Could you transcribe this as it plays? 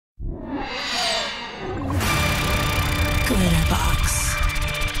Glitterbox.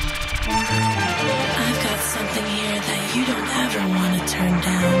 I've got something here that you don't ever want to turn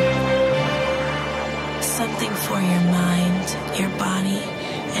down. Something for your mind, your body,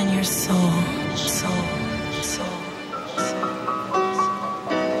 and your soul.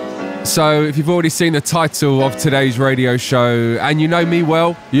 So if you've already seen the title of today's radio show and you know me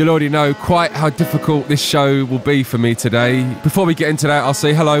well, you'll already know quite how difficult this show will be for me today. Before we get into that, I'll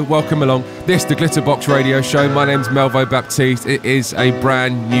say hello, welcome along. This is the Glitterbox Radio Show. My name's Melvo Baptiste. It is a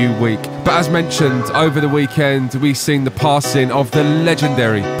brand new week. But as mentioned, over the weekend, we've seen the passing of the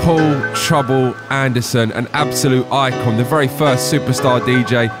legendary Paul Trouble Anderson, an absolute icon, the very first superstar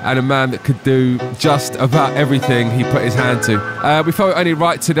DJ and a man that could do just about everything he put his hand to. We felt it only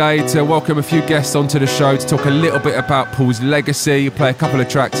right today to welcome a few guests onto the show to talk a little bit about Paul's legacy, play a couple of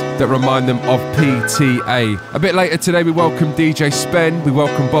tracks that remind them of PTA. A bit later today, we welcome DJ Spen, we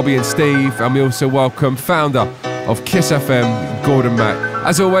welcome Bobien and Steve, and we also welcome founder of Kiss FM, Gordon Mack.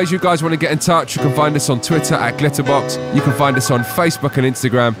 As always, you guys want to get in touch, you can find us on Twitter at Glitterbox. You can find us on Facebook and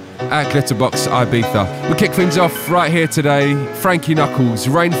Instagram at Glitterbox Ibiza. We'll kick things off right here today. Frankie Knuckles,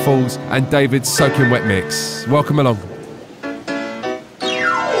 Rain Falls, and David's Soakin Wet Mix. Welcome along.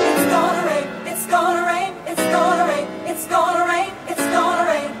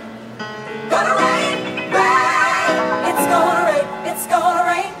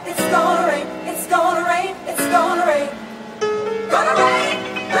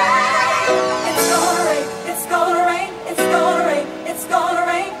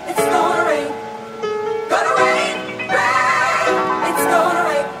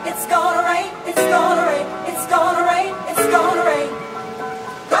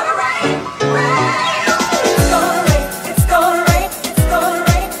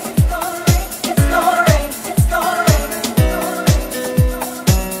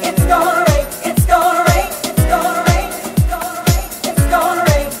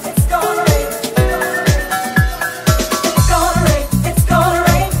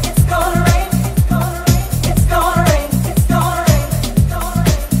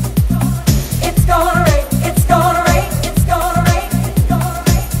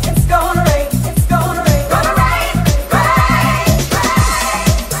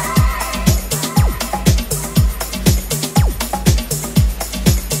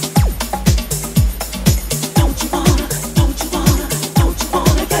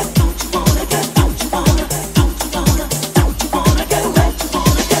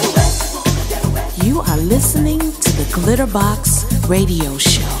 Glitterbox Radio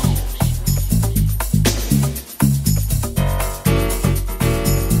Show.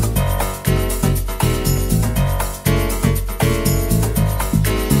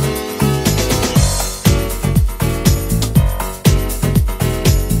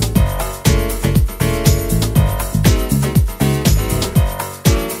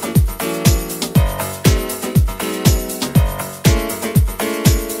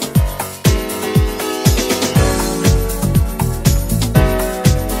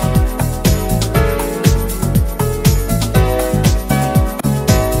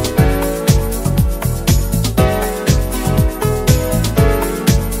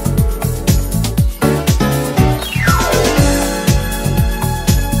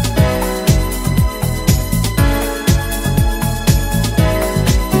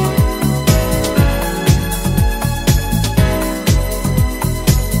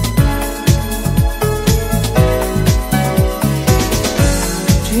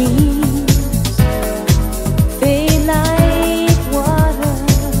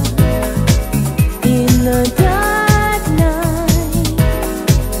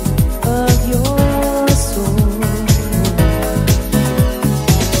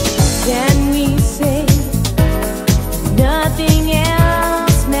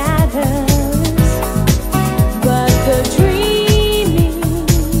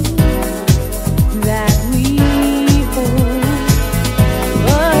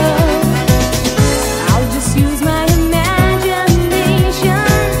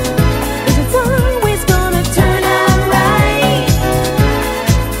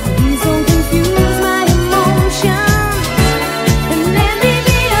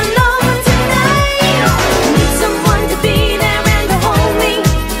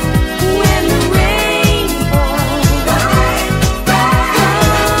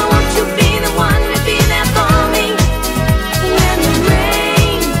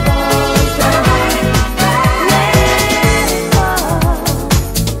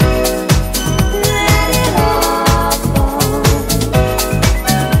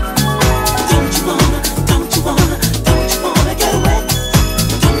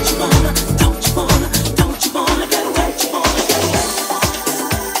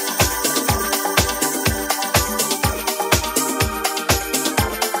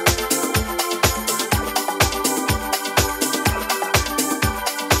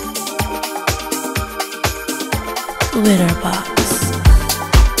 Glitterbox.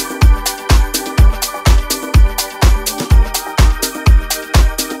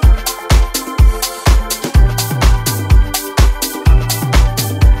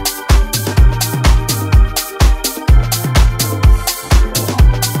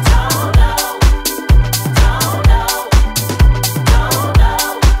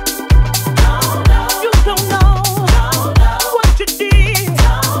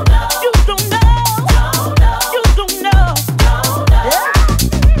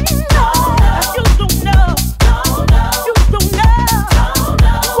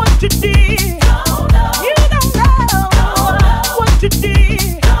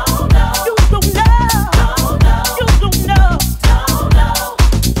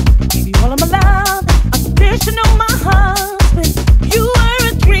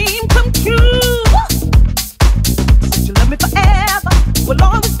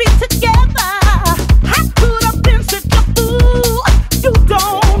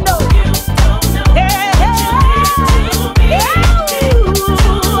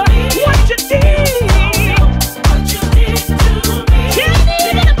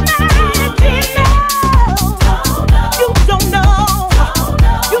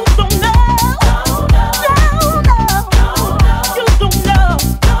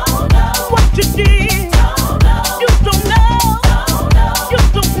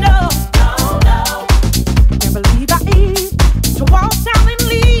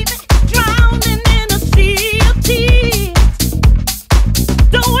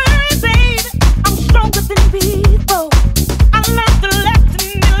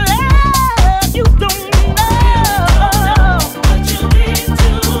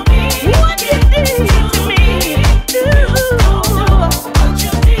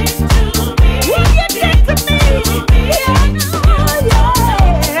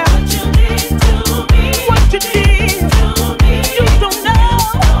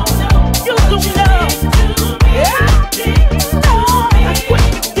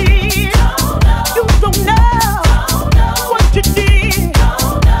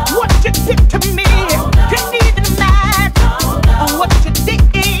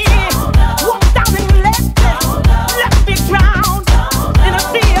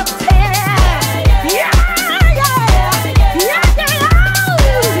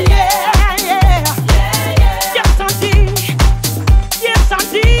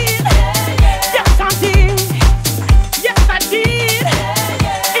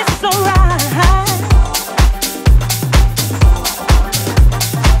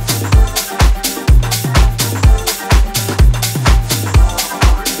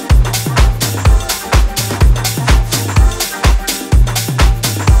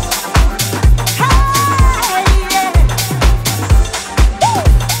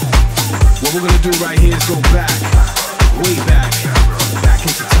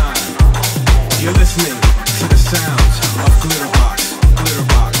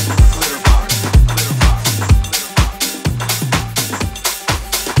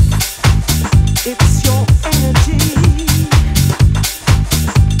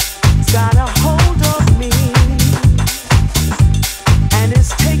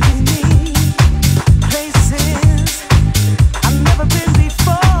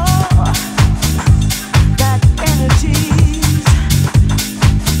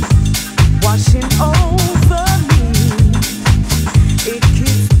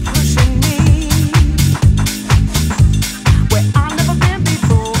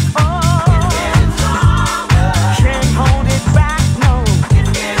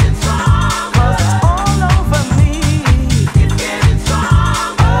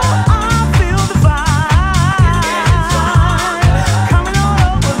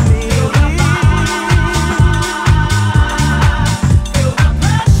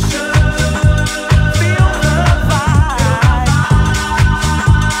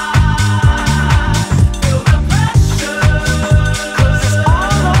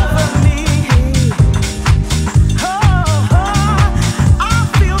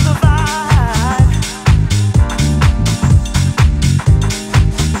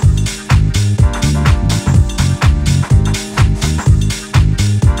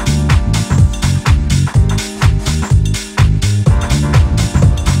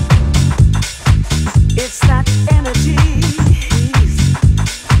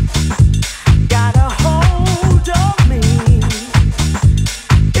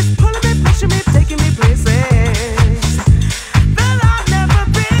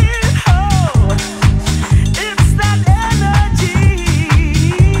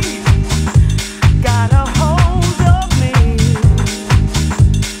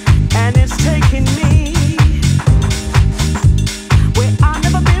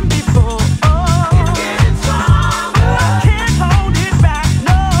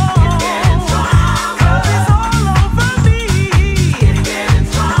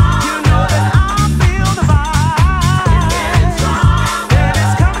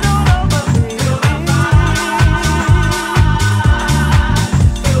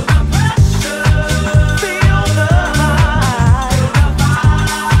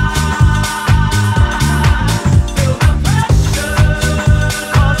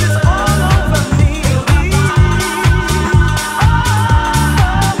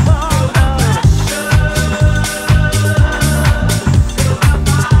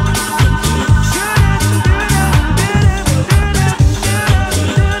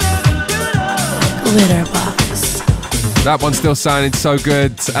 Glitterbox. That one still sounded so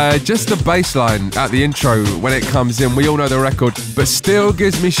good. Just the bass line at the intro when it comes in, we all know the record, but still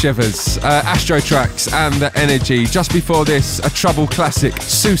gives me shivers. Astro Trax and the energy. Just before this, a Trouble classic,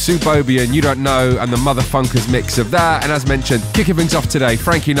 Susu, Bobien, You Don't Know, and the MuthaFunkaz mix of that. And as mentioned, kicking things off today,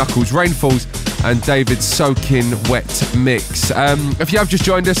 Frankie Knuckles, Rainfalls, and David Soakin, Wet Mix. If you have just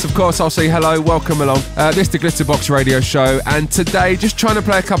joined us, of course, I'll say hello, welcome along. This is the Glitterbox Radio Show, and today just trying to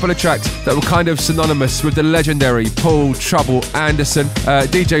play a couple of tracks that were kind of synonymous with the legendary Paul Trouble Anderson,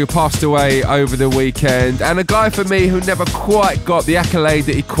 DJ who passed away over the weekend, and a guy for me who never quite got the accolade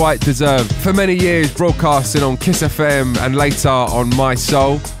that he quite deserved. For many years broadcasting on Kiss FM and later on My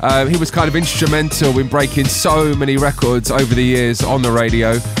Soul, he was kind of instrumental in breaking so many records over the years on the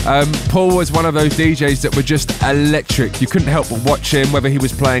radio. Paul was one of those DJs that were just electric. You couldn't help but watch him, whether he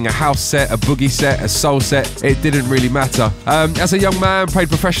was playing a house set, a boogie set, a soul set, it didn't really matter. As a young man, played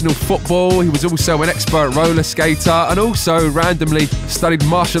professional football. He was also an expert roller skater and also randomly studied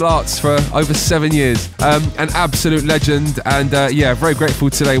martial arts for over 7 years. An absolute legend, and yeah, very grateful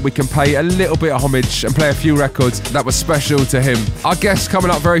today we can pay a little bit of homage and play a few records that were special to him. Our guest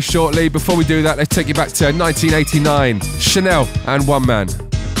coming up very shortly. Before we do that, let's take you back to 1989. Chanelle and One Man.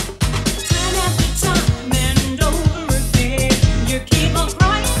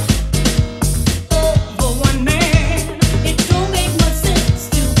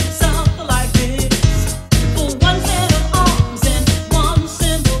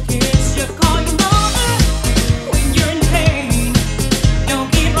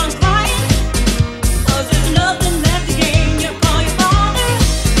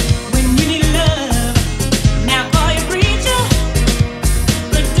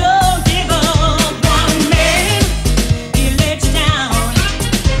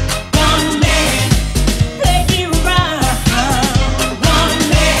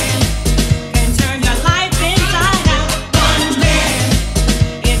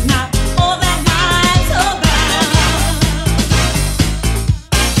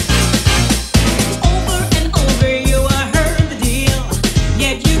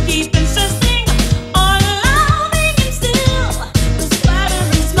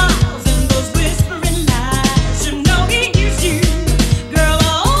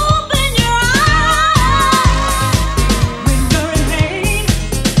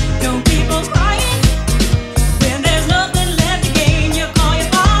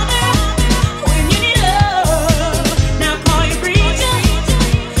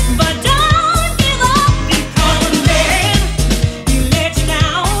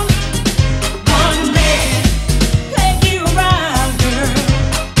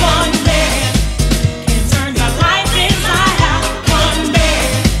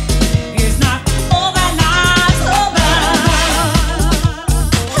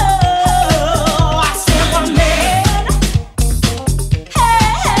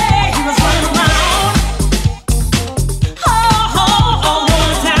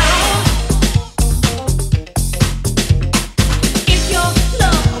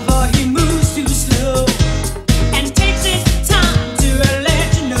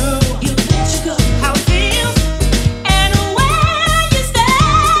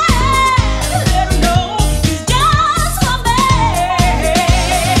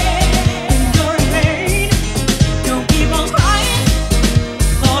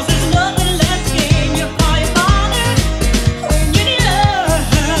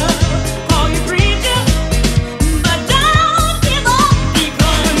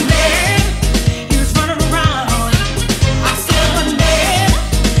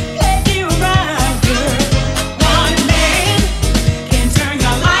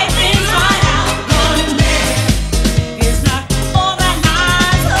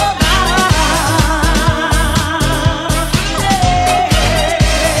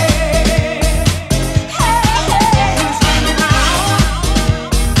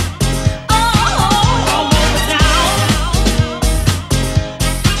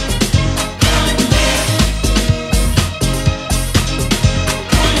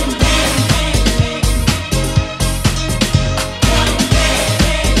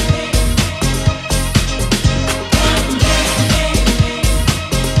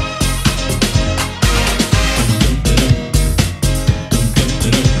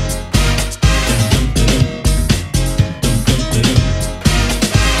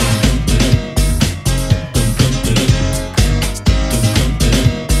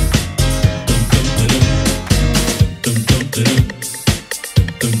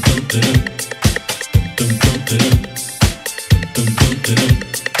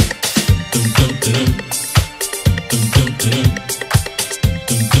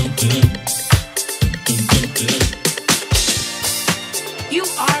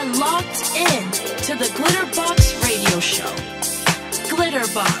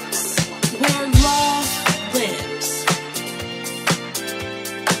 Glitterbox, where love lives.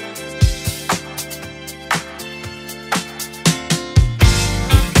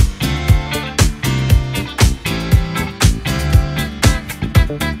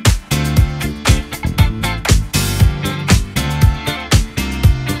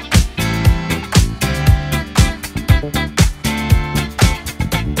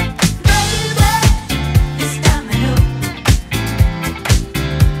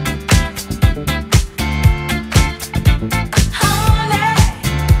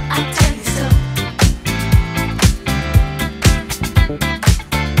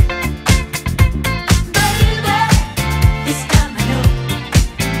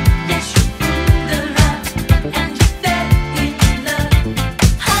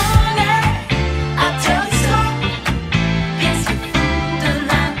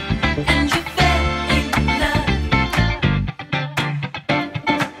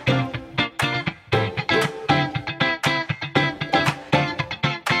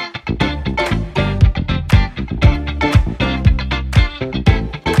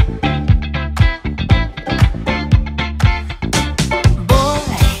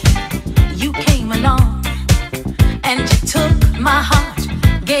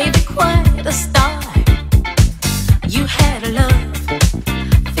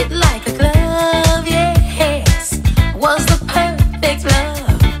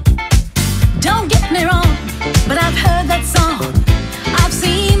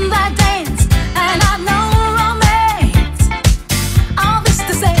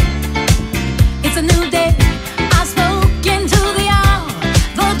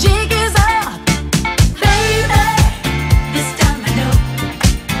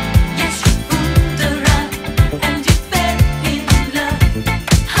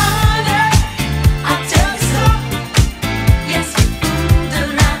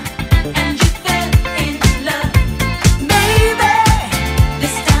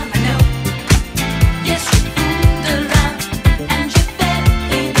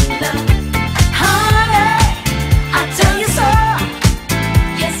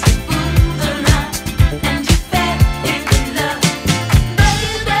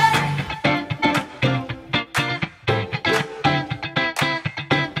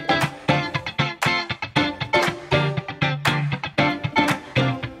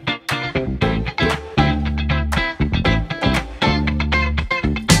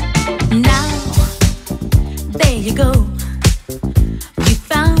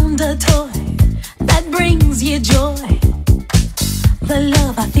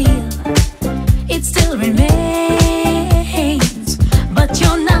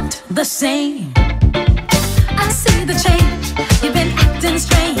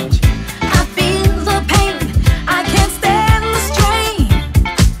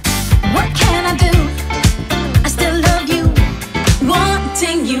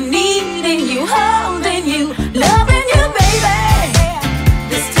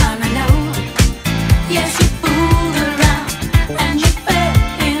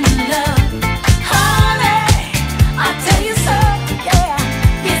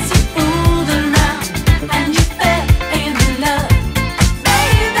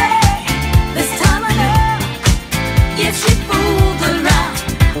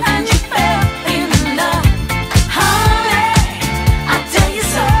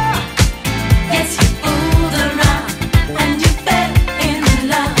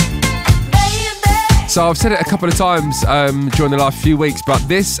 So I've said it a couple of times during the last few weeks, but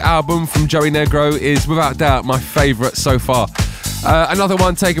this album from Joey Negro is without doubt my favourite so far. Another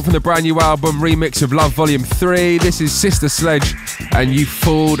one taken from the brand new album, remix of Love Volume 3. This is Sister Sledge and You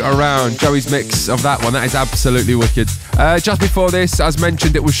Fooled Around. Joey's mix of that one, that is absolutely wicked. Just before this, as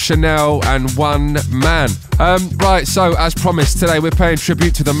mentioned, it was Chanelle and One Man. Right, so as promised, today we're paying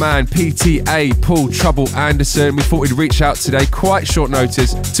tribute to the man, PTA, Paul Trouble Anderson. We thought we'd reach out today, quite short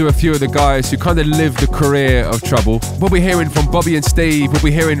notice, to a few of the guys who kind of lived the career of Trouble. We'll be hearing from Bobby and Steve, we'll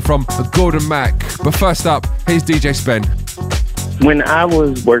be hearing from Gordon Mack. But first up, here's DJ Spen. When I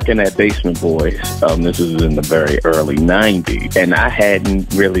was working at Basement Boys, this was in the very early 90s, and I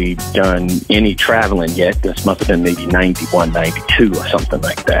hadn't really done any traveling yet. This must have been maybe 91, 92 or something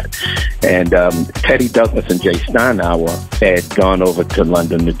like that. And Teddy Douglas and Jay Steinauer had gone over to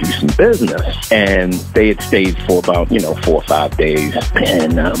London to do some business, and they had stayed for about, 4 or 5 days,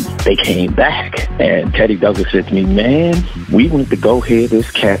 and they came back. And Teddy Douglas said to me, man, we went to go hear this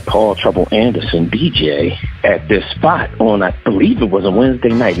cat, Paul Trouble Anderson, DJ, at this spot on, I believe it was a Wednesday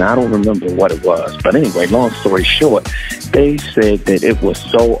night. Now, I don't remember what it was. But anyway, long story short, they said that it was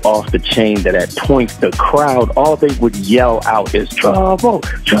so off the chain that at points the crowd, all they would yell out is trouble,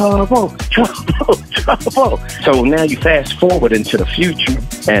 trouble, trouble, trouble. So now you fast forward into the future,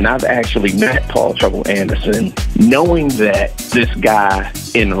 and I've actually met Paul Trouble Anderson, knowing that this guy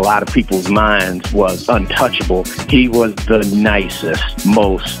in a lot of people's minds was untouchable. He was the nicest,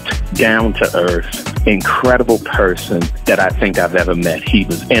 most down-to-earth, incredible person that I think I've ever met. He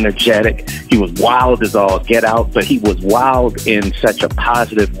was energetic. He was wild as all get out, but he was wild in such a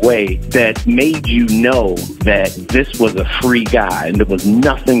positive way that made you know that this was a free guy, and there was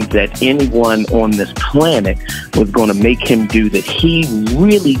nothing that anyone on this planet was going to make him do that he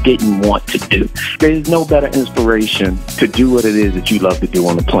really didn't want to do. There's no better inspiration to do what it is that you love to do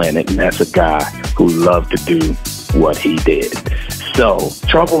on the planet, and that's a guy who loved to do what he did. So,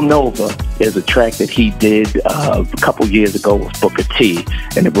 Troublenova is a track that he did a couple years ago with Booker T,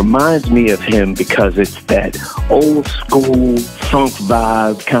 and it reminds me of him because it's that old school funk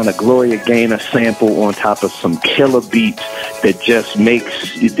vibe, kind of Gloria Gaynor sample on top of some killer beats that just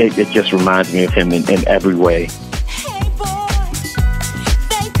makes, it just reminds me of him in every way. Hey boy,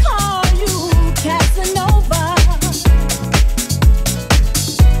 they call you Casanova,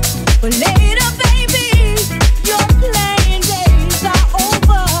 but later, baby, your playing days are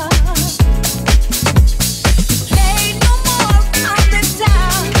over. Play no more around this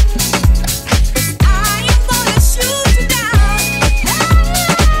town, 'cause I am gonna shoot you down. Hey,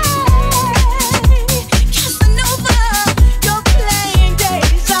 Casanova, your playing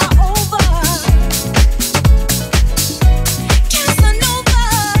days are over. Casanova,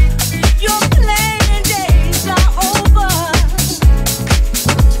 your playing days are over.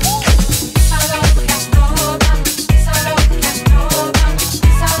 It's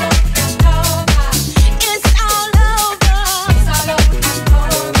all over.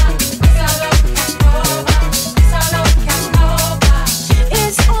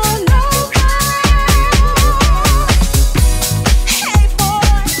 It's all over. Hey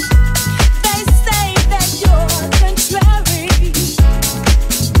boy, they say that you're contrary,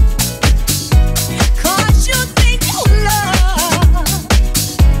 'cause you think your love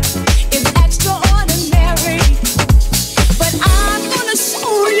is extraordinary. But I'm gonna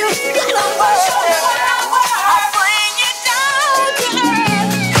show you that I'm I'll bring you down,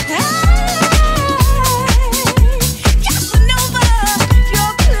 girl. Hey, Casanova,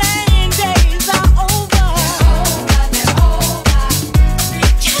 your playing days are over.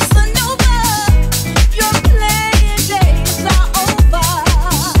 Casanova, your playing days are over.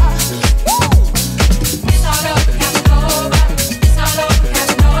 Woo! It's all over, Casanova. It's all over,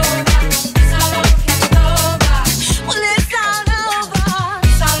 Casanova. It's all over, Casanova. Well, it's all over.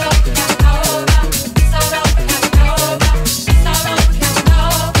 It's all over, Casanova. It's all over, Casanova. It's all over,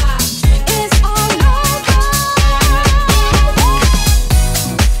 Casanova. It's all over.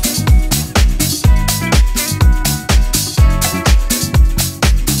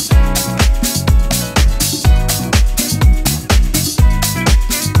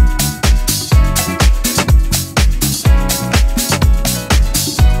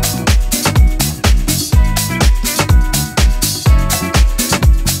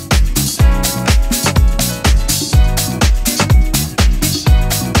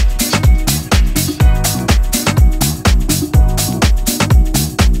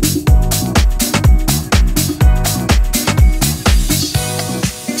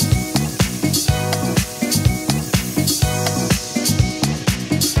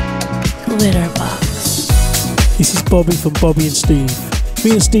 Glitterbox. This is Bobby from Bobby and Steve.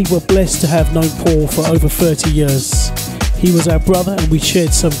 Me and Steve were blessed to have known Paul for over 30 years. He was our brother and we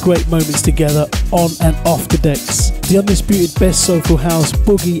shared some great moments together on and off the decks. The undisputed best soulful house,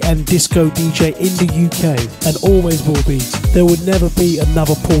 boogie and disco DJ in the UK, and always will be. There will never be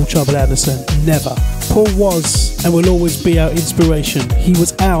another Paul Trouble Anderson. Never. Paul was and will always be our inspiration. He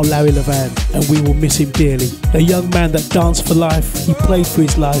was our Larry Levan and we will miss him dearly. A young man that danced for life, he played for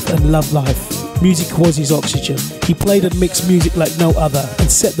his life and loved life. Music was his oxygen. He played and mixed music like no other and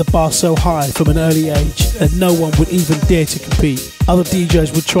set the bar so high from an early age that no one would even dare to compete. Other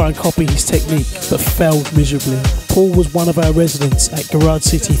DJs would try and copy his technique but failed miserably. Paul was one of our residents at Garage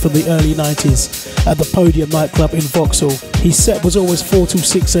City from the early 90s at the Podium nightclub in Vauxhall. His set was always 4 till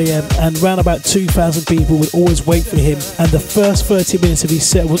 6 a.m. and round about 2,000 people would always wait for him, and the first 30 minutes of his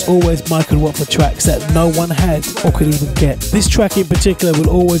set was always Michael Watford tracks that no one had or could even get. This track in particular will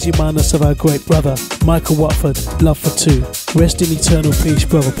always remind us of our great brother, Michael Watford, Love for Two. Rest in eternal peace,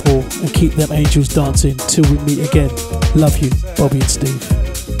 brother Paul, and keep them angels dancing till we meet again. Love you, Bobby and Steve.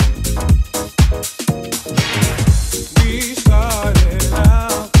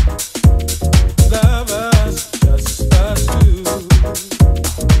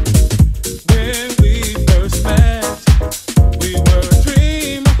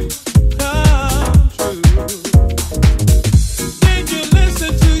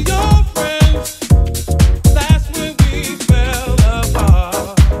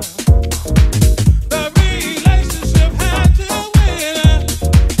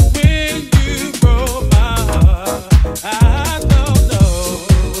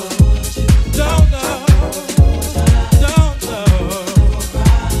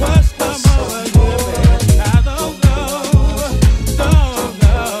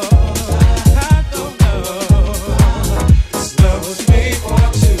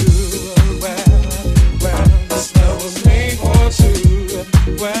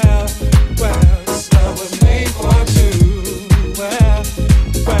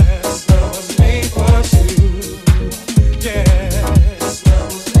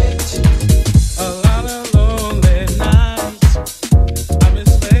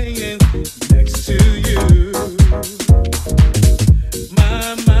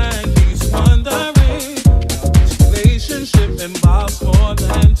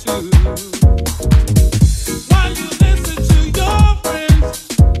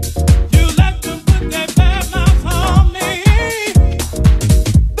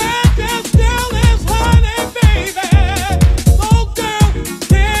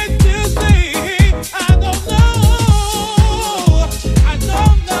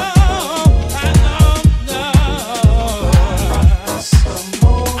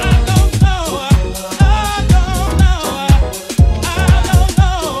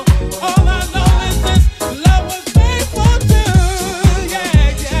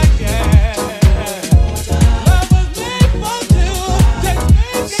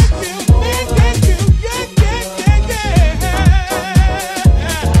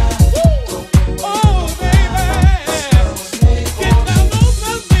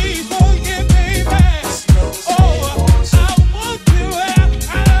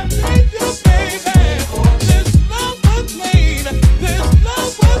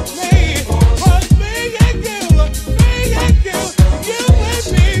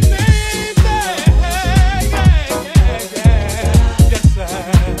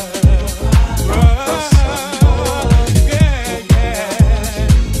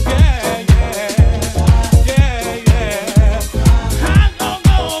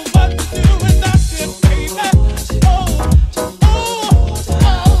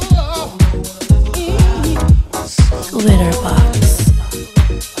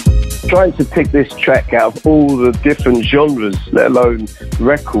 trying to pick this track out of all the different genres, let alone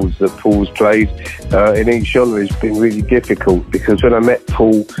records that Paul's played in each genre, has been really difficult, because when I met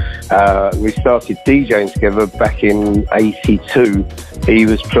Paul, we started DJing together back in '82. He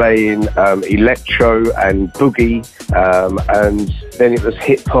was playing electro and boogie, and then it was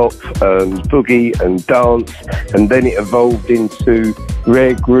hip-hop and boogie and dance, and then it evolved into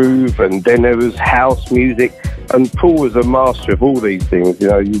rare groove, and then there was house music. And Paul was a master of all these things. You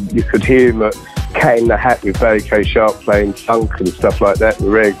know, you could hear him at Cat in the Hat with Barry K. Sharp playing funk and stuff like that,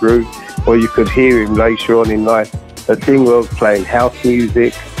 and rare groove. Or you could hear him later on in life at Dingwell playing house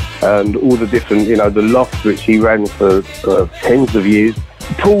music and all the different, you know, the loft which he ran for tens of years.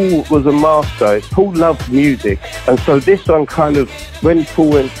 Paul was a master. Paul loved music. And so this one kind of, when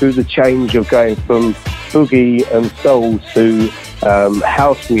Paul went through the change of going from boogie and soul to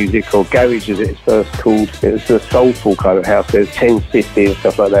house music, or garage as it's first called, it was a soulful kind of house. There's 1050 and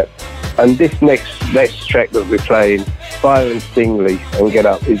stuff like that. And this next track that we're playing, Byron, Stingily and Get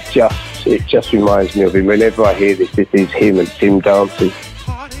Up, it just reminds me of him. Whenever I hear this is him and Tim dancing.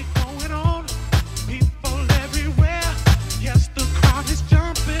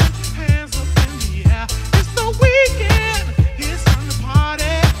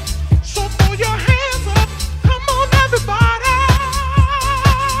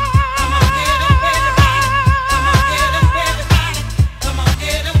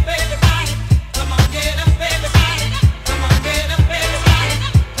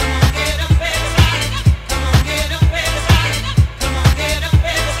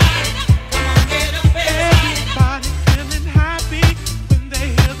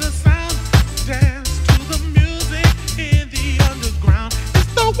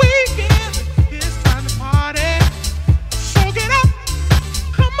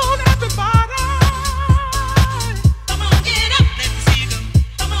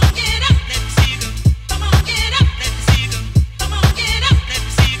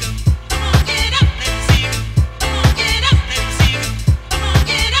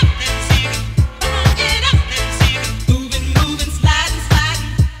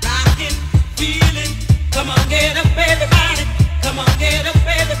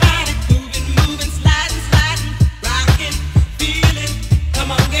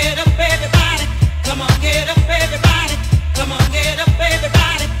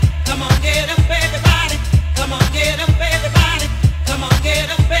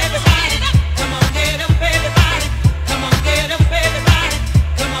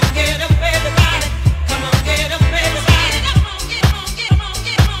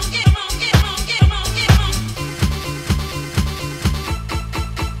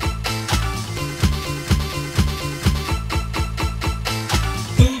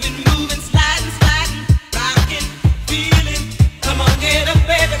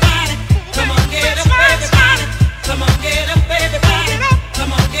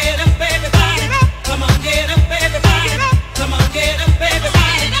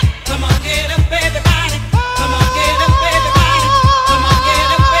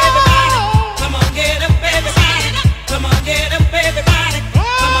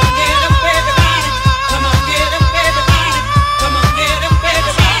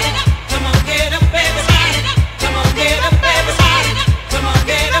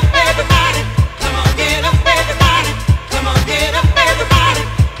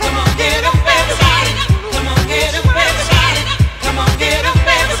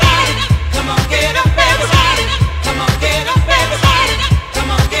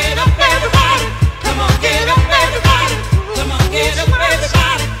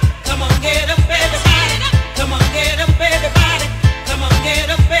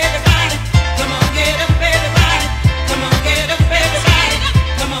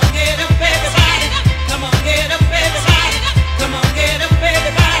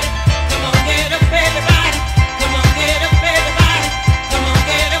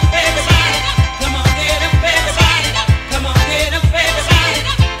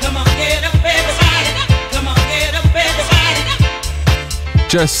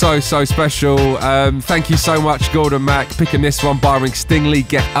 Just so special. Thank you so much, Gordon Mac, picking this one. Byron, Stingily,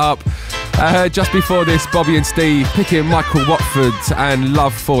 Get Up. Just before this, Bobby and Steve picking Michael Watford and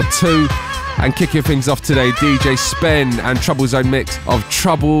Love for Two. And kicking things off today, DJ Spen and Trouble Zone mix of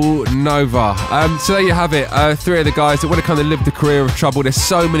Troublenova. So there you have it, three of the guys that want to kind of live the career of Trouble. There's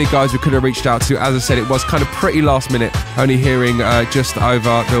so many guys we could have reached out to. As I said, it was kind of pretty last minute, only hearing just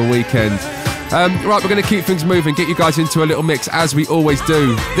over the weekend. Right, we're going to keep things moving, get you guys into a little mix as we always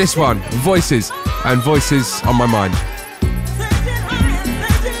do. This one, Voices, and Voices on My Mind.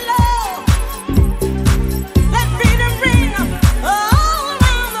 Let freedom ring all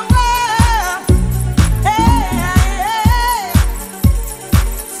around the world.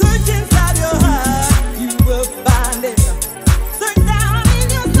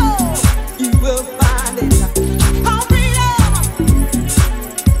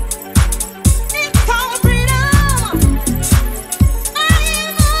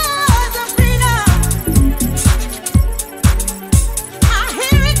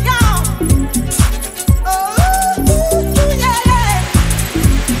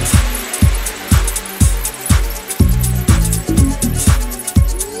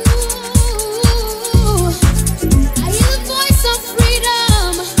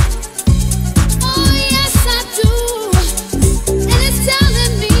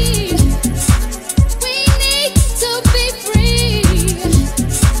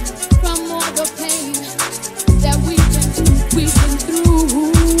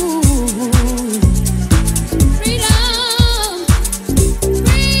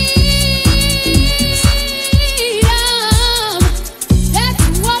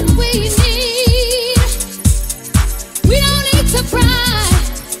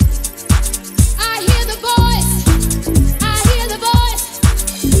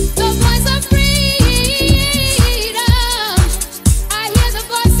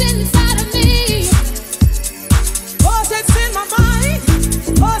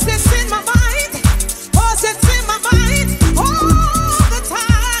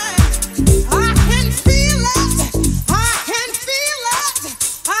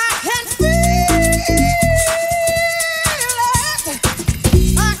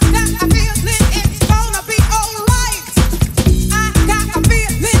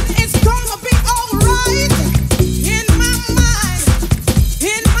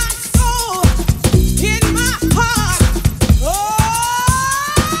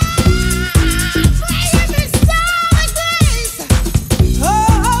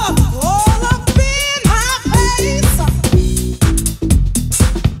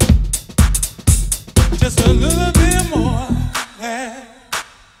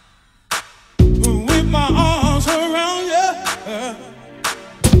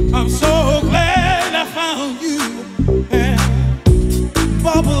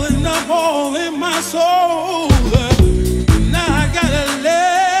 bubbling up all in my soul. Now I gotta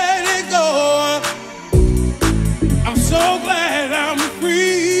let it go. I'm so glad I'm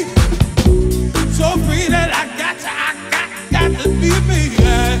free. So free that I got to be me.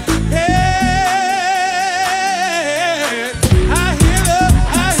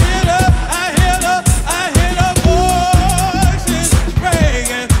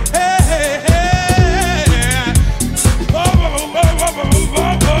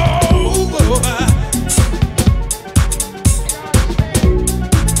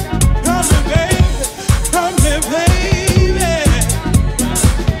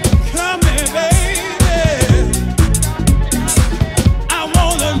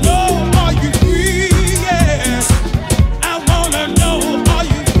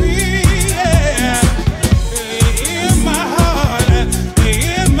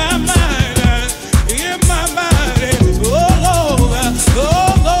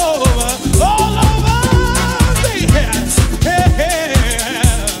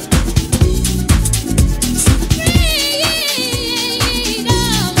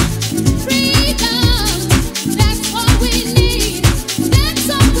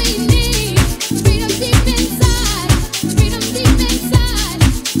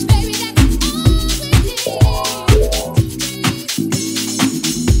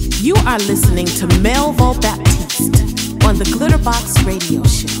 Are listening to Melville Baptiste on the Glitterbox Radio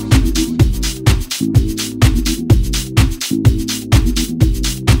Show.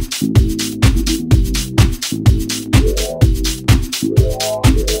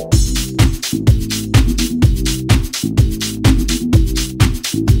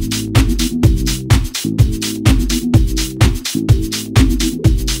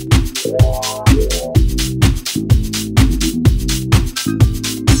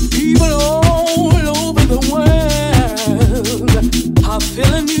 People all over the world are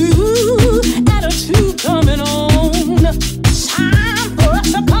feeling you.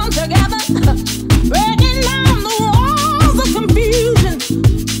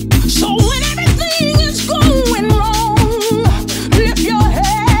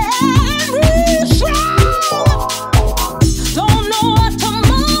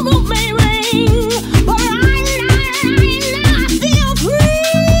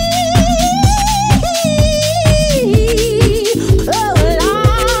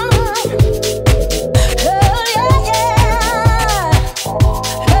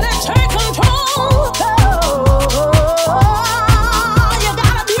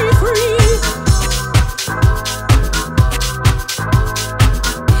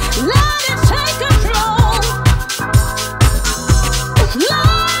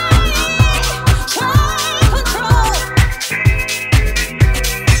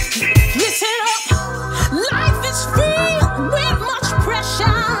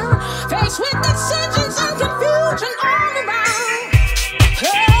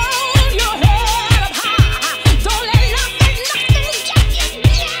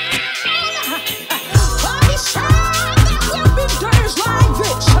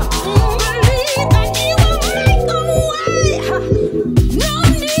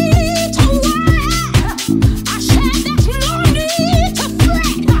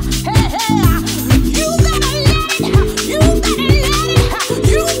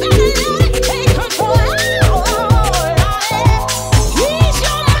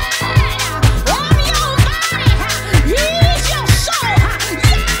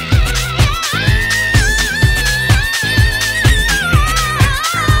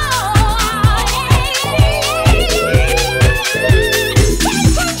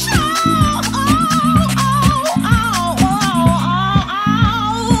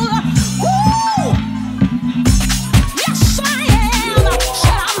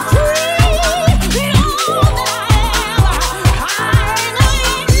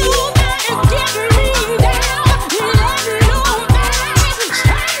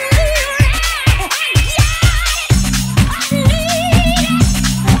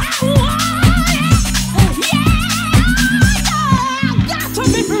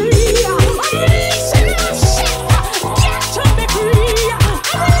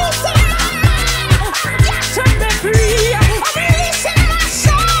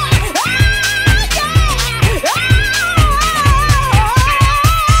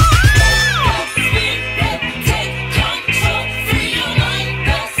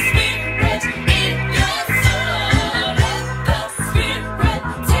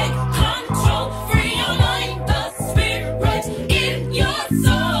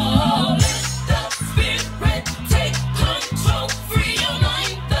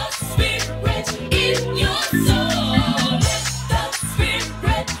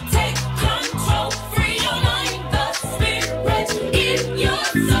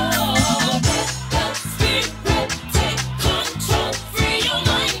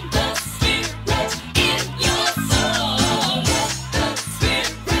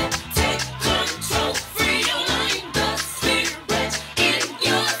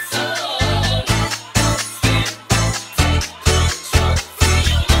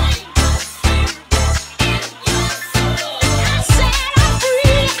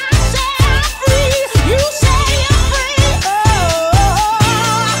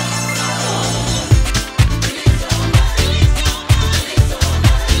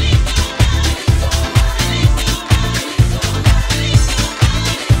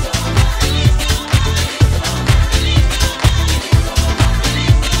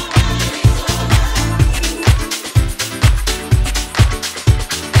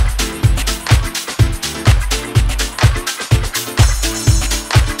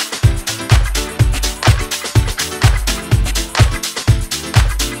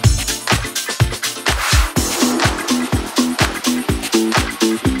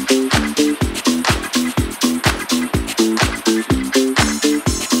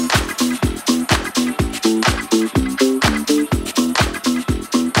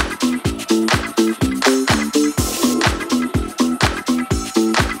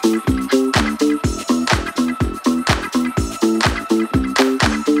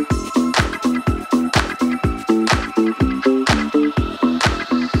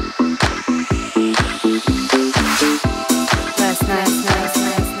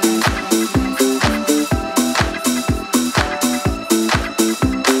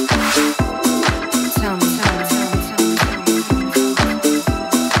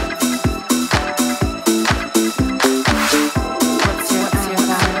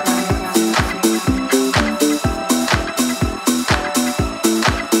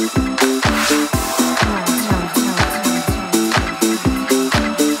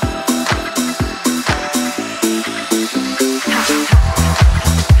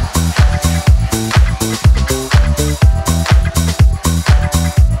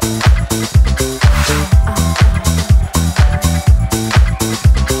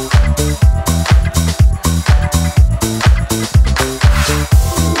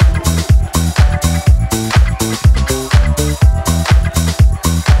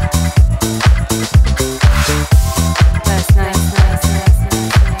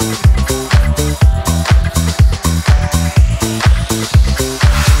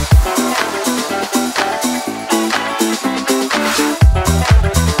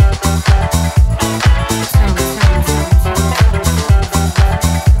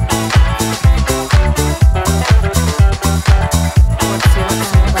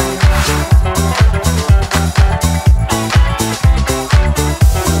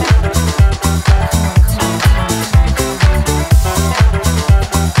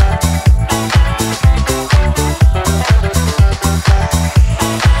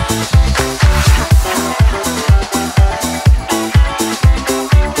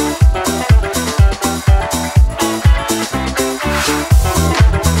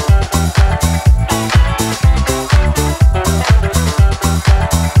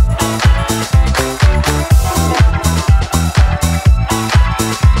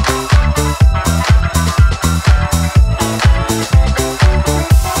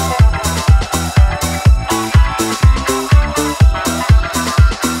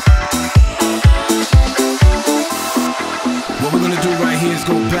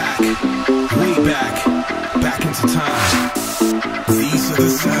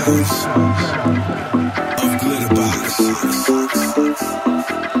 sounds of Glitterbox.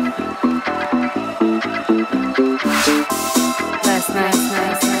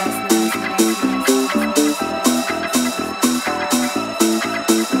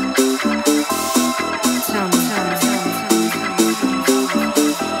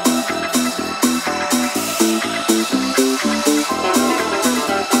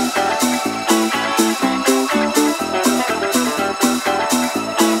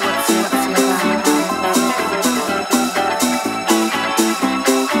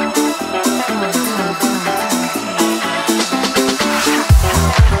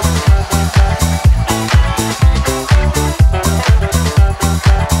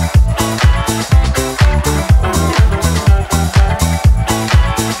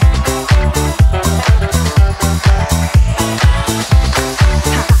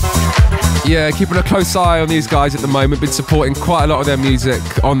 Yeah, keeping a close eye on these guys at the moment. Been supporting quite a lot of their music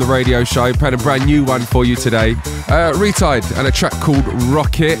on the radio show. Playing a brand new one for you today. Retied and a track called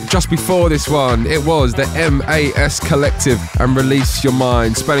Rocket. Just before this one, it was the M.A.S. Collective and Release Your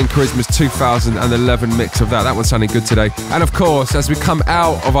Mind. Spen and Karizma's 2011 mix of that. That one's sounding good today. And of course, as we come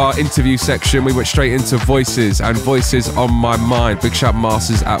out of our interview section, we went straight into Voices and Voices on My Mind. Big shout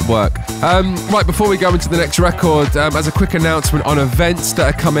Masters at Work. Right, before we go into the next record, as a quick announcement on events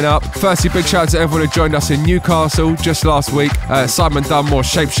that are coming up. Firstly, big shout out to everyone who joined us in Newcastle just last week. Simon Dunmore,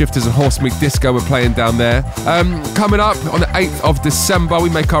 Shapeshifters and Horse Meat Disco were playing down there. Coming up on the 8th of December, we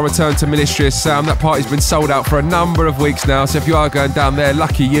make our return to Ministry of Sound. That party's been sold out for a number of weeks now, so if you are going down there,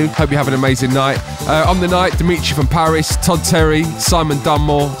 lucky you. Hope you have an amazing night. On the night, Dimitri from Paris, Todd Terry, Simon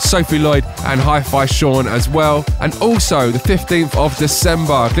Dunmore, Sophie Lloyd and Hi-Fi Sean as well. And also the 15th of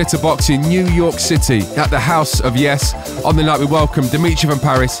December, Glitterbox in New York City at the House of Yes. On the night, we welcome Dimitri from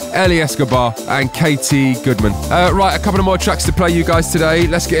Paris, Ellie Escobar and Katie Goodman. Right, a couple of more tracks to play you guys today.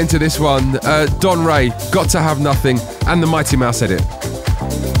 Let's get into this one. Don Ray, Got to Have Nothing, and the Mighty Mouse edit.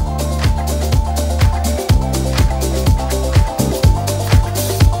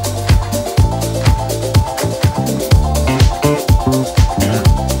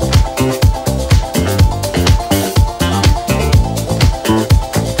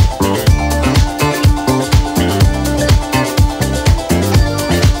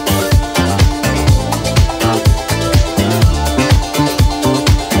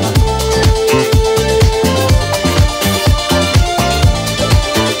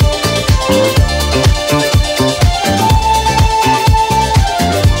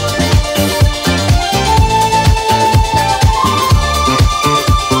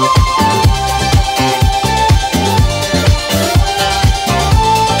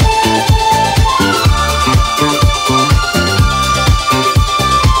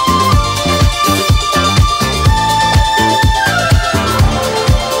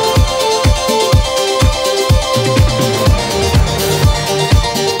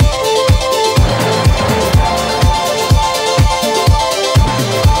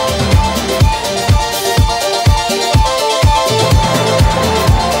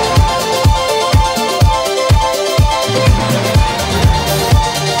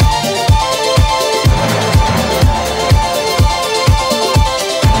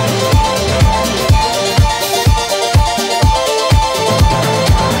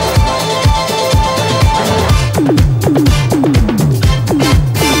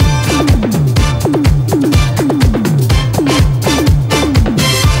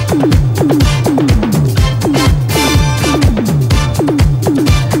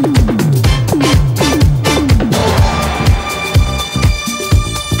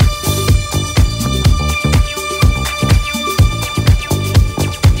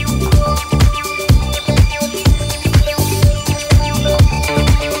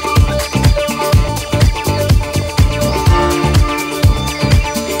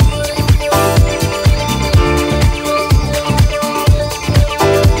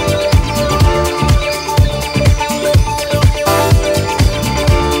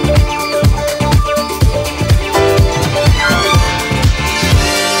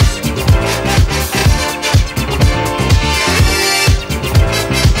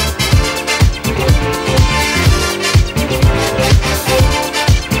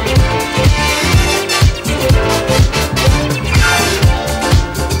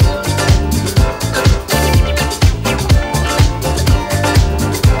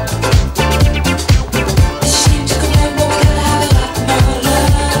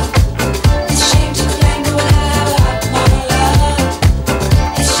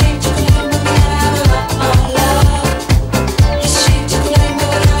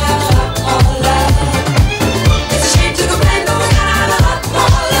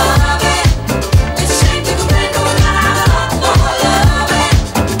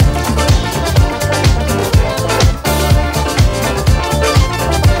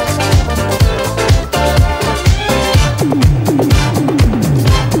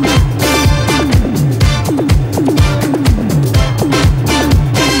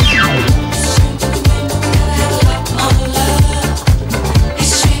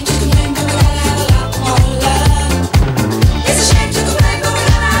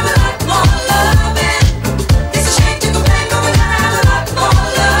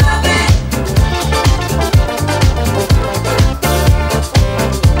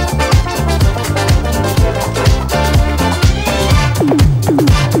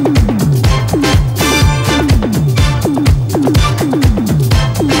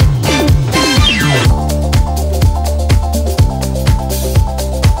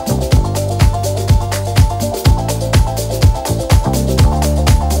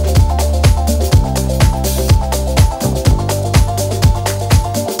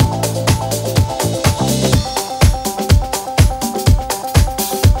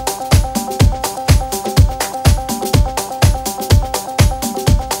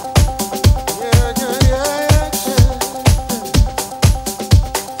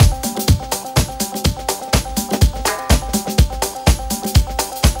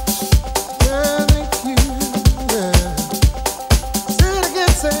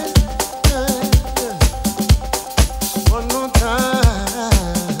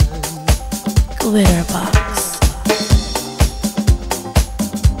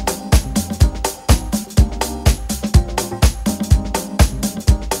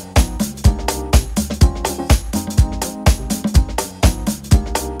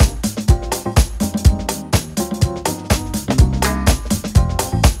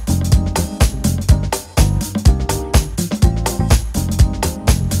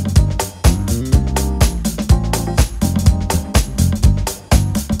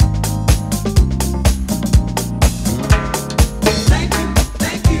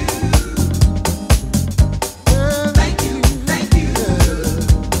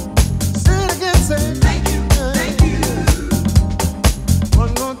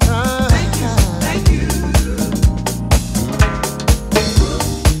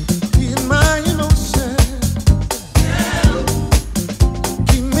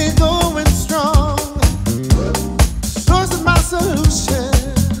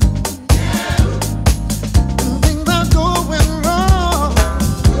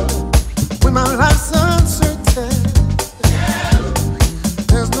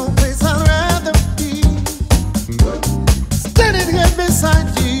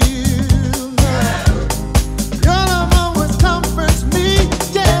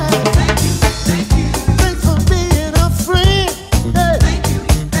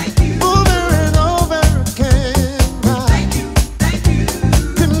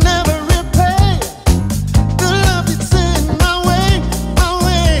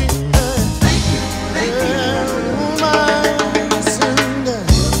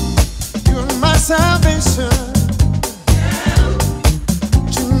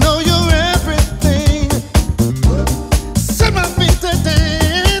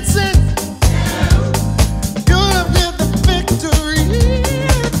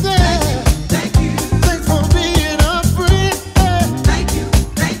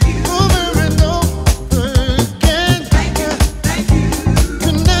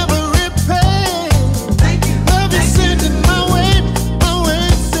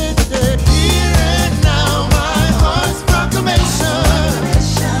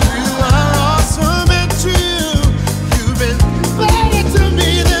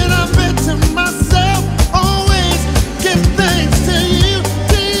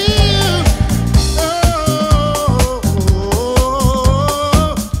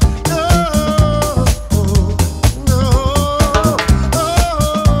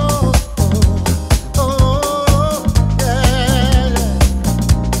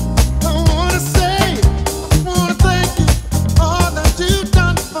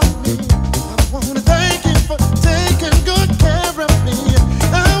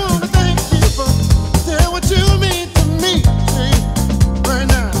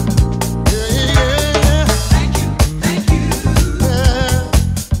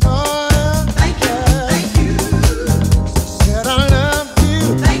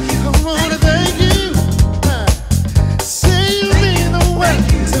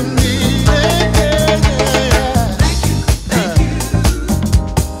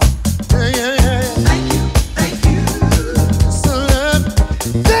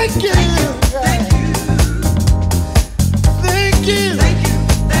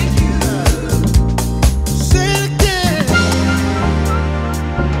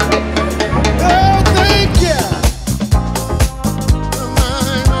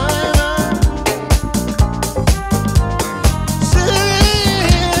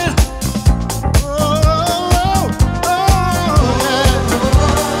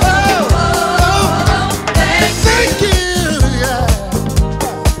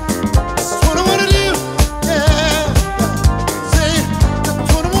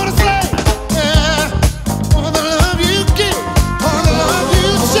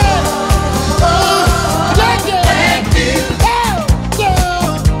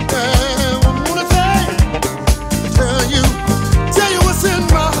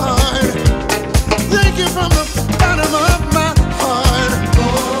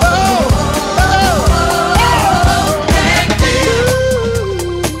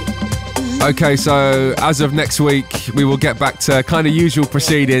 Okay, so as of next week, we will get back to kind of usual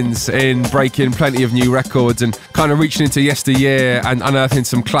proceedings in breaking plenty of new records and kind of reaching into yesteryear and unearthing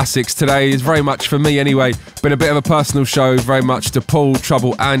some classics. Today is very much, for me anyway, been a bit of a personal show, very much to Paul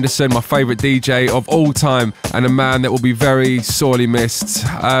Trouble Anderson, my favourite DJ of all time, and a man that will be very sorely missed.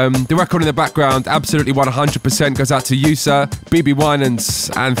 The record in the background, absolutely 100% goes out to you, sir, BB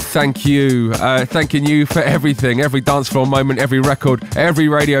Winans, and thank you. Thanking you for everything, every dance floor moment, every record, every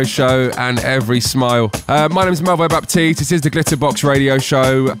radio show, and every smile. My name is Melvo Baptiste. This is the Glitterbox Radio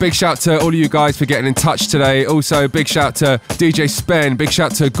Show. Big shout to all of you guys for getting in touch today. Also, big shout to DJ Spen, big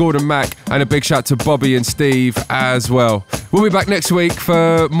shout to Gordon Mack, and a big shout to Bobby and Steve as well. We'll be back next week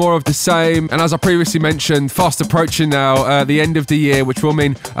for more of the same. And as I previously mentioned, fast approaching now the end of the year, which will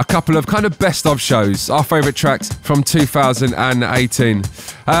mean a couple of kind of best of shows, our favourite tracks from 2018.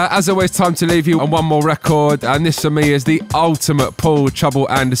 As always, time to leave you on one more record, and this for me is the ultimate Paul Trouble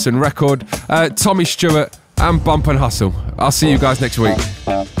Anderson record, Tommy Stewart and Bump and Hustle. I'll see you guys next week.